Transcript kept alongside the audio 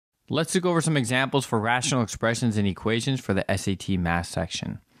Let's go over some examples for rational expressions and equations for the SAT math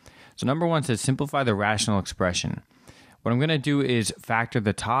section. So number one says simplify the rational expression. What I'm going to do is factor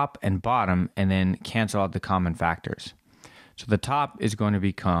the top and bottom and then cancel out the common factors. So the top is going to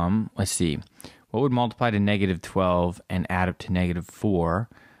become, let's see, what would multiply to negative 12 and add up to negative 4?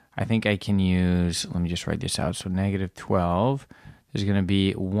 I think I can use, let me just write this out. So negative 12 is going to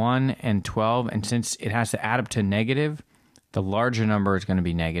be 1 and 12. And since it has to add up to negative, the larger number is going to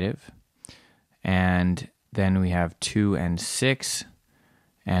be negative. And then we have 2 and 6.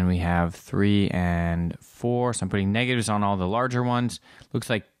 And we have 3 and 4. So I'm putting negatives on all the larger ones. Looks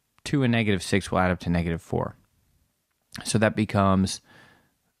like 2 and negative 6 will add up to negative 4. So that becomes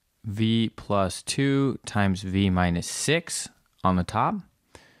v plus 2 times v minus 6 on the top.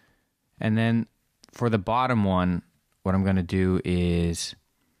 And then for the bottom one, what I'm going to do is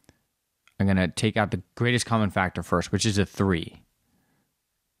I'm going to take out the greatest common factor first, which is a 3.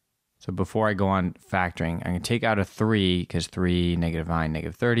 So before I go on factoring, I'm going to take out a 3, because 3, negative 9,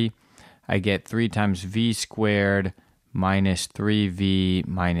 negative 30. I get 3 times v squared minus 3v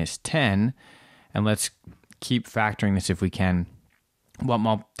minus 10. And let's keep factoring this if we can. What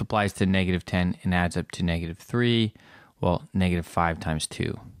multiplies to negative 10 and adds up to negative 3? Well, negative 5 times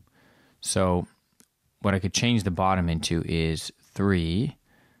 2. So what I could change the bottom into is 3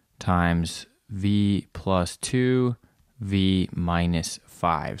 times v plus 2, v minus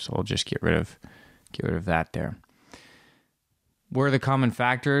 5. So I'll just get rid of that there. Where are the common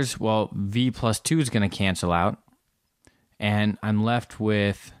factors? Well, v plus 2 is going to cancel out. And I'm left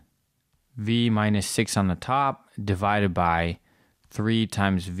with v minus 6 on the top divided by 3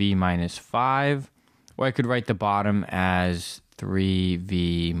 times v minus 5. Or I could write the bottom as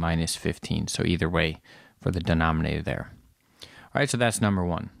 3v minus 15. So either way for the denominator there. All right, so that's number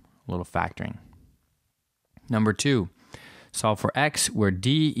one, a little factoring. Number two, solve for x where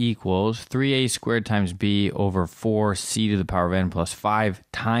d equals 3a squared times b over 4c to the power of n plus 5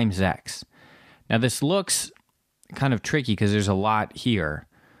 times x. Now this looks kind of tricky because there's a lot here,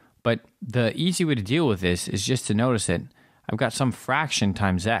 but the easy way to deal with this is just to notice that I've got some fraction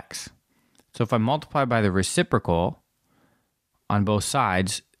times x. So if I multiply by the reciprocal on both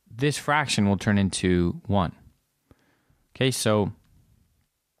sides, this fraction will turn into 1. Okay, so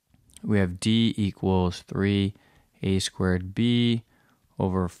we have d equals 3a squared b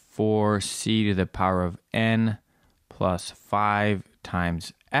over 4c to the power of n plus 5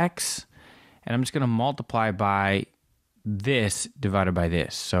 times x. And I'm just going to multiply by this divided by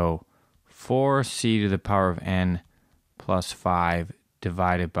this. So 4c to the power of n plus 5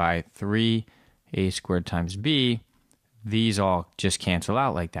 divided by 3a squared times b. These all just cancel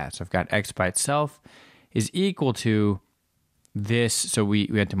out like that. So I've got x by itself is equal to this. So we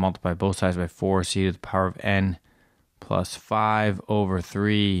had to multiply both sides by 4c to the power of n plus 5 over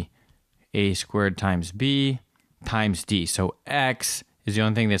 3a squared times b times d. So x is the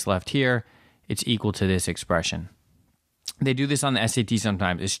only thing that's left here. It's equal to this expression. They do this on the SAT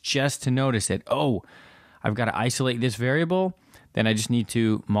sometimes. It's just to notice that, oh, I've got to isolate this variable. Then I just need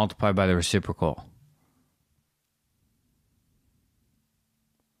to multiply by the reciprocal.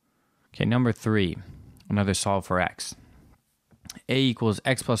 Okay, number 3, another solve for x. A equals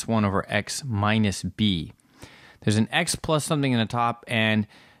x plus 1 over x minus b. There's an x plus something in the top and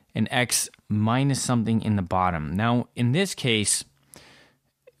an x minus something in the bottom. Now, in this case,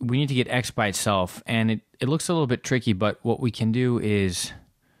 we need to get x by itself, and it looks a little bit tricky, but what we can do is,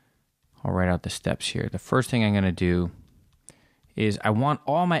 I'll write out the steps here. The first thing I'm going to do is I want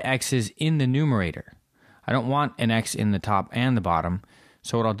all my x's in the numerator. I don't want an x in the top and the bottom.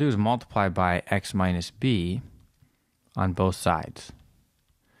 So what I'll do is multiply by x minus b on both sides.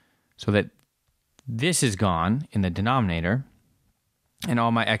 So that this is gone in the denominator, and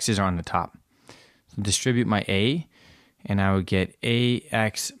all my x's are on the top. So distribute my a, and I would get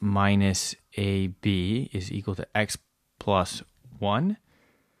ax minus ab is equal to x plus 1.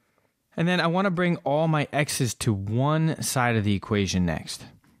 And then I want to bring all my x's to one side of the equation next.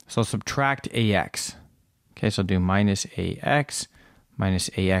 So I'll subtract ax. Okay, so I'll do minus ax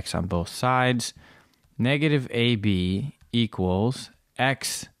on both sides. Negative ab equals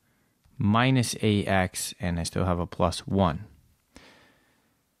x minus ax, and I still have a plus 1.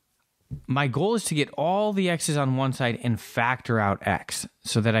 My goal is to get all the x's on one side and factor out x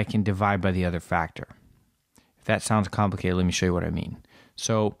so that I can divide by the other factor. If that sounds complicated, let me show you what I mean.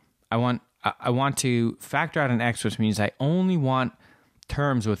 So I want to factor out an x, which means I only want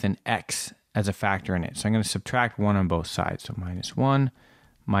terms with an x as a factor in it. So I'm going to subtract 1 on both sides. So minus 1,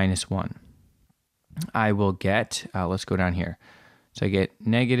 minus 1. I will get, let's go down here. So I get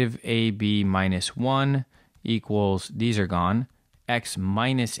negative ab minus 1 equals, these are gone, x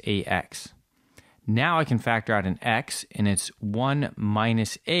minus ax. Now I can factor out an x, and it's 1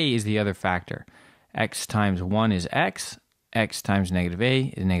 minus a is the other factor. X times 1 is x times negative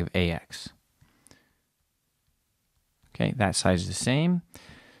a is negative ax. Okay, that side is the same.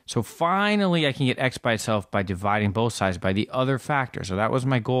 So finally, I can get x by itself by dividing both sides by the other factor. So that was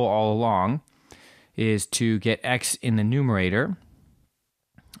my goal all along, is to get x in the numerator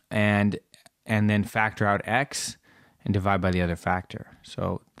and then factor out x and divide by the other factor.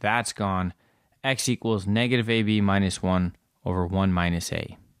 So that's gone. X equals negative ab minus 1 over 1 minus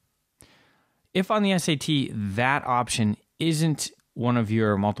a. If on the SAT that option isn't one of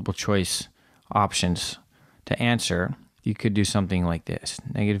your multiple choice options to answer, you could do something like this.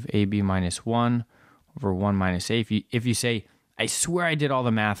 Negative ab minus 1 over 1 minus a. If you say, I swear I did all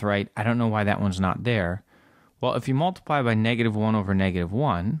the math right, I don't know why that one's not there. Well, if you multiply by negative 1 over negative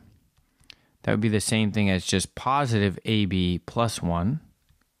 1, that would be the same thing as just positive ab plus 1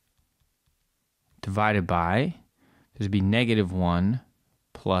 divided by, this would be negative 1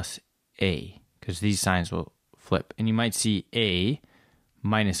 plus a, because these signs will flip. And you might see a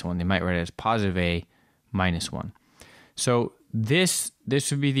minus 1. They might write it as positive a minus 1. So this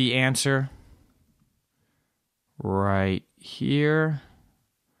would be the answer right here,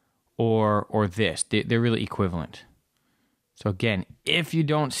 or this. They're really equivalent. So again, if you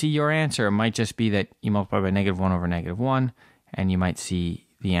don't see your answer, it might just be that you multiply by negative 1 over negative 1, and you might see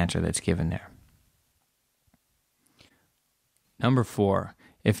the answer that's given there. Number 4,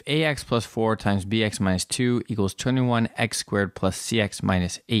 if ax plus 4 times bx minus 2 equals 21x squared plus cx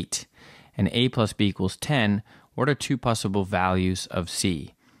minus 8, and a plus b equals 10, what are two possible values of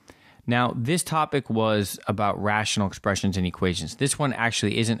c? Now, this topic was about rational expressions and equations. This one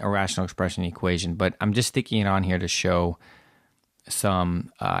actually isn't a rational expression equation, but I'm just sticking it on here to show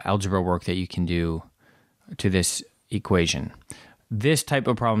some algebra work that you can do to this equation. This type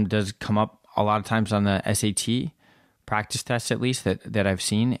of problem does come up a lot of times on the SAT, practice tests at least, that I've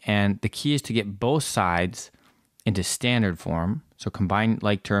seen. And the key is to get both sides into standard form. So combine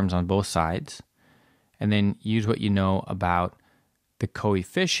like terms on both sides. And then use what you know about the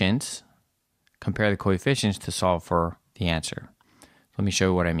coefficients, compare the coefficients to solve for the answer. Let me show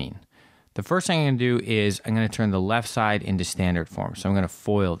you what I mean. The first thing I'm going to do is I'm going to turn the left side into standard form. So I'm going to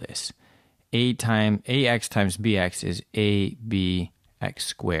FOIL this. Ax times bx is abx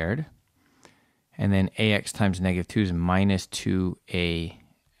squared. And then ax times negative 2 is minus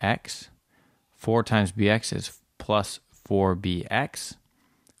 2ax. 4 times bx is plus 4bx.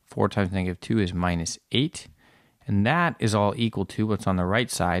 4 times negative 2 is minus 8. And that is all equal to what's on the right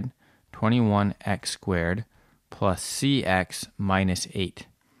side, 21x squared plus cx minus 8.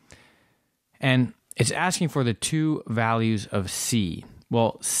 And it's asking for the two values of c.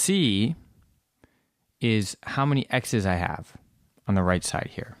 Well, c is how many x's I have on the right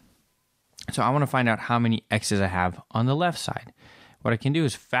side here. So I want to find out how many x's I have on the left side. What I can do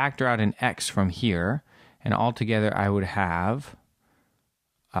is factor out an x from here, and altogether I would have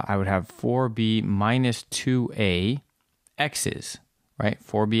 4b minus 2a x's, right?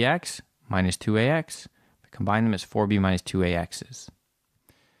 4bx minus 2ax. If I combine them, it's 4b minus 2ax's.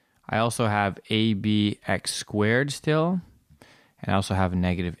 I also have abx squared still, and I also have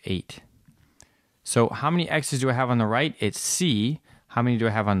negative 8. So how many x's do I have on the right? It's c. How many do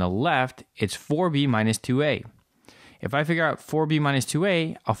I have on the left? It's 4b minus 2a. If I figure out 4b minus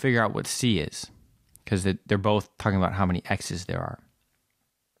 2a, I'll figure out what c is, because they're both talking about how many x's there are.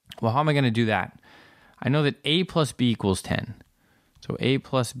 Well, how am I going to do that? I know that a plus b equals 10. So a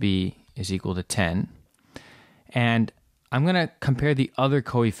plus b is equal to 10. And I'm going to compare the other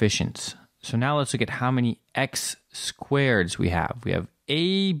coefficients. So now let's look at how many x squareds we have. We have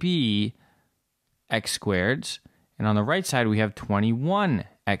ab x squareds. And on the right side, we have 21x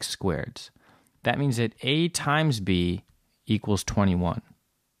squareds. That means that a times b equals 21.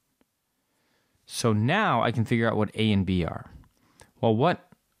 So now I can figure out what a and b are. Well, what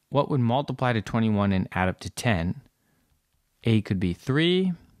would multiply to 21 and add up to 10? A could be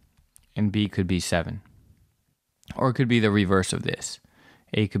 3, and b could be 7. Or it could be the reverse of this.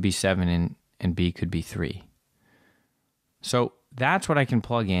 A could be 7, and b could be 3. So that's what I can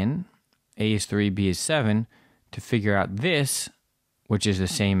plug in. A is 3, b is 7, to figure out this, which is the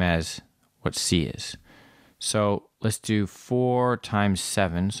same as what c is. So let's do 4 times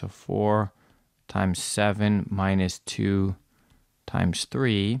 7. So 4 times 7 minus 2 times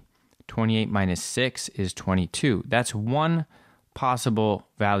 3. 28 minus 6 is 22. That's one possible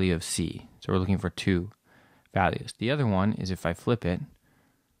value of c. So we're looking for two values. The other one is if I flip it,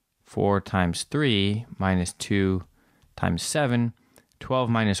 4 times 3 minus 2 times 7, 12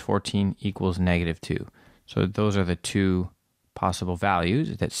 minus 14 equals negative 2. So those are the two possible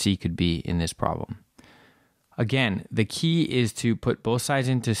values that c could be in this problem. Again, the key is to put both sides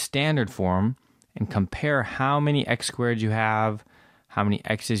into standard form and compare how many x squared you have, how many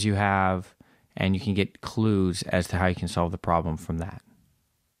x's you have, and you can get clues as to how you can solve the problem from that.